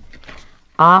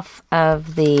off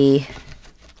of the,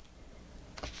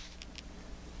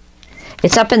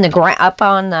 it's up in the ground, up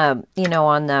on the, you know,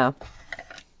 on the,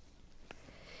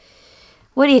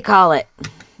 what do you call it?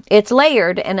 It's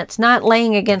layered and it's not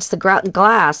laying against the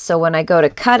glass. So when I go to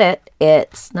cut it,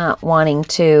 it's not wanting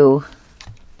to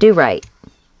do right.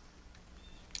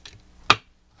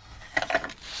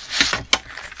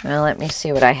 Well, let me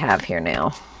see what I have here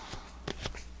now.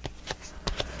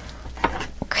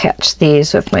 Catch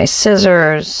these with my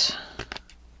scissors.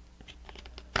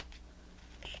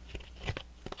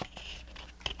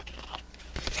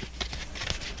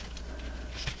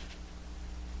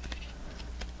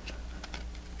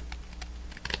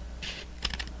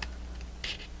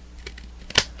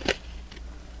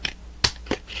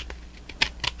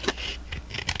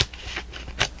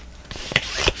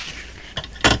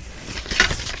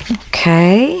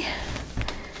 Okay,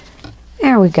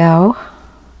 there we go.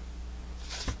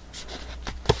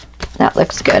 That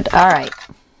looks good. All right.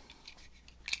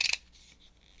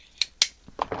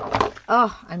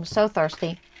 Oh, I'm so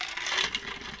thirsty.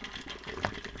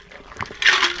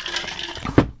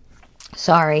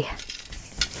 Sorry.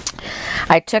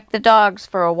 I took the dogs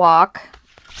for a walk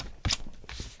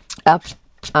up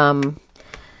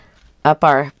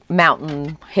our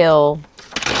mountain hill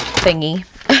thingy.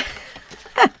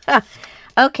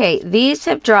 Okay, these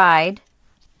have dried,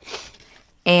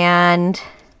 and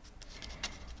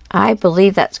I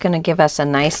believe that's going to give us a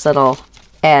nice little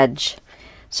edge.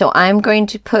 So I'm going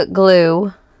to put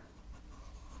glue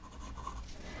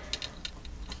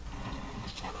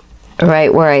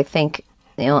right where I think,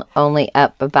 you know, only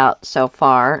up about so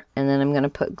far, and then I'm going to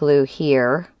put glue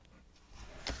here.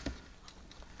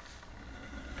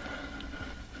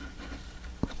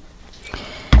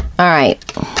 All right.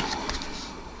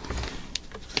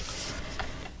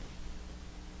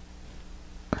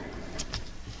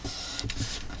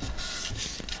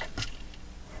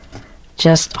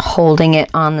 Just holding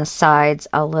it on the sides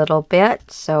a little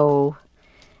bit so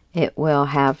it will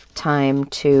have time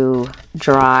to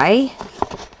dry.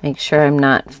 Make sure I'm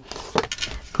not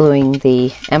gluing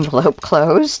the envelope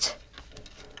closed.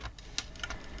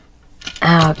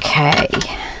 Okay.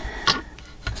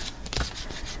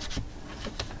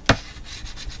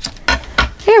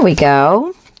 There we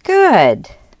go. Good.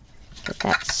 Get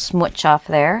that smooch off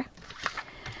there.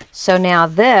 So now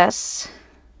this,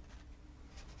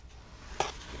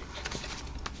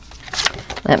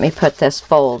 let me put this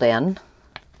fold in.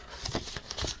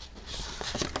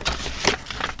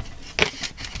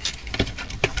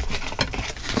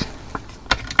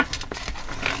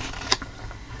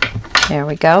 There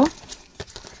we go.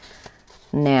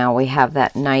 Now we have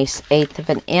that nice 1/8 of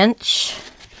an inch.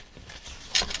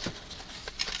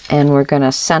 And we're going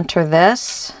to center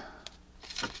this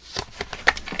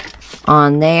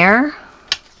on there.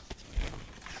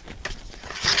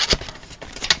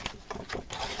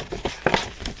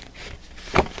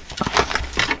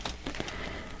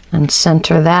 And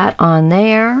center that on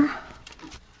there.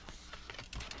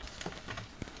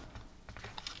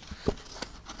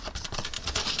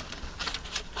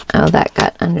 Oh, that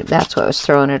got under, that's what was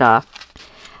throwing it off.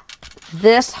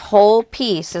 This whole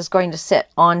piece is going to sit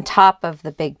on top of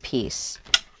the big piece.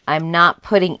 I'm not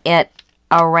putting it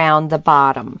around the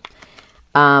bottom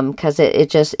because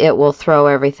it will throw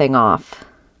everything off.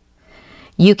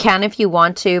 You can if you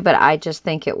want to, but I just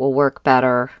think it will work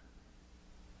better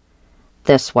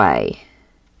this way.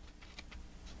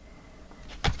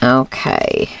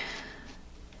 Okay.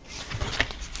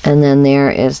 And then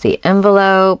there is the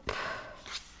envelope.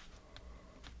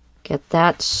 Get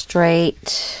that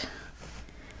straight.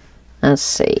 Let's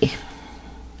see.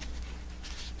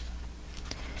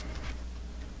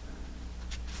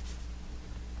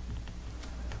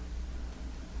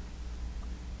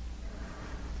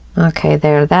 Okay,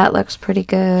 there. That looks pretty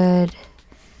good.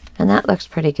 And that looks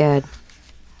pretty good.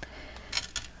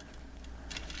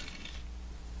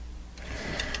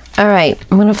 All right,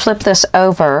 I'm going to flip this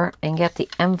over and get the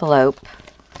envelope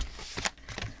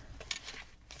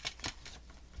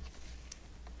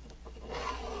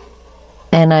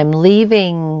And I'm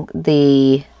leaving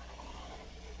the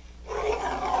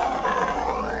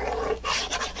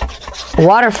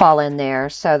waterfall in there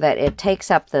so that it takes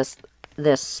up this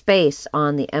space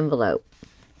on the envelope.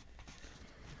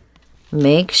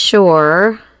 Make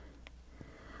sure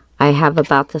I have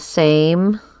about the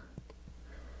same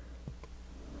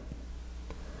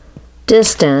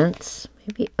distance,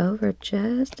 maybe over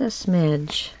just a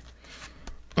smidge,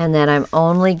 and that I'm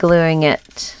only gluing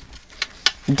it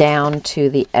down to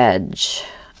the edge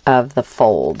of the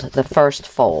fold, the first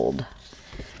fold.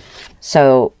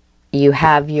 So you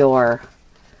have your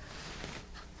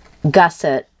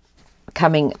gusset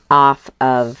coming off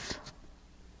of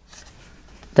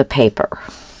the paper.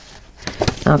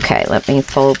 Okay, let me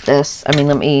fold this.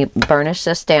 Let me burnish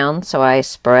this down so I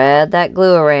spread that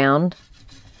glue around.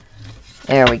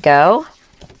 There we go.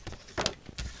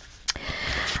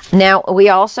 Now, we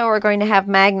also are going to have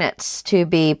magnets to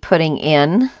be putting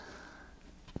in.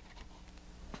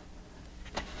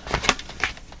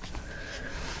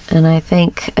 And I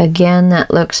think, again, that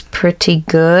looks pretty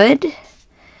good.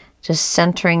 Just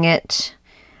centering it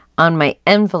on my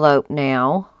envelope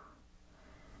now.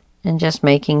 And just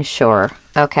making sure.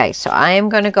 Okay, so I am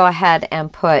going to go ahead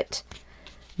and put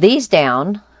these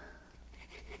down.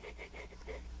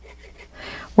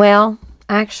 Well,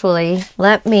 actually,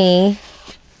 let me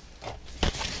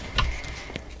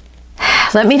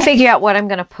figure out what I'm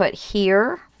going to put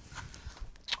here.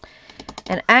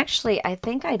 And actually, I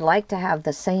think I'd like to have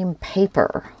the same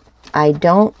paper. I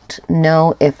don't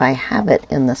know if I have it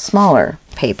in the smaller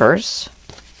papers.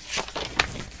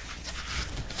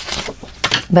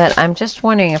 But I'm just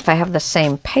wondering if I have the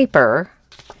same paper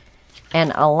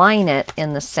and align it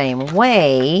in the same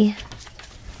way,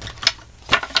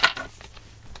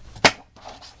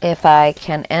 if I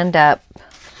can end up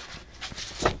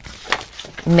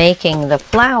making the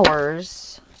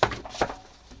flowers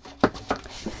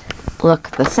look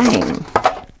the same,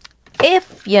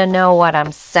 if you know what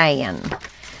I'm saying.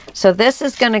 So this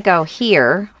is going to go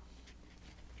here.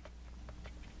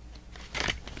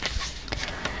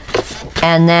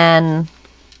 And then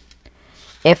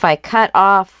if I cut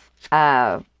off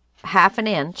half an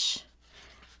inch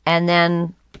and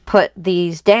then put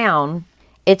these down,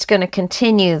 it's going to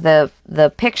continue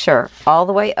the picture all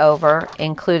the way over,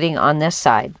 including on this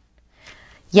side.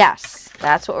 Yes,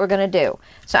 that's what we're going to do.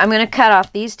 So I'm going to cut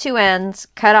off these two ends,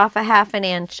 cut off a half an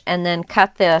inch, and then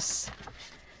cut this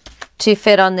to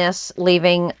fit on this,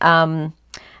 leaving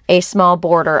a small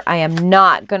border. I am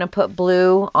not going to put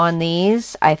blue on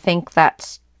these. I think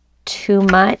that's too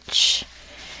much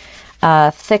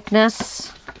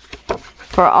thickness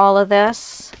for all of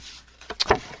this.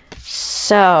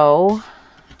 So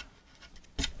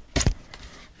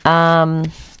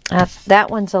that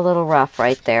one's a little rough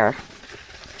right there.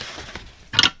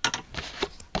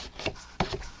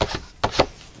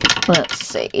 Let's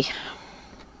see.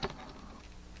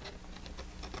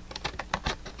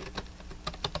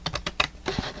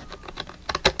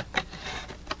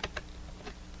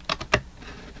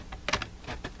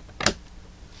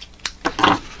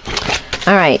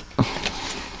 All right.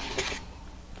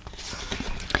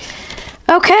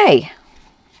 Okay.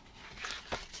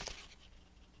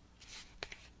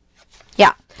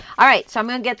 Yeah. All right. So I'm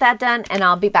going to get that done and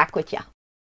I'll be back with you.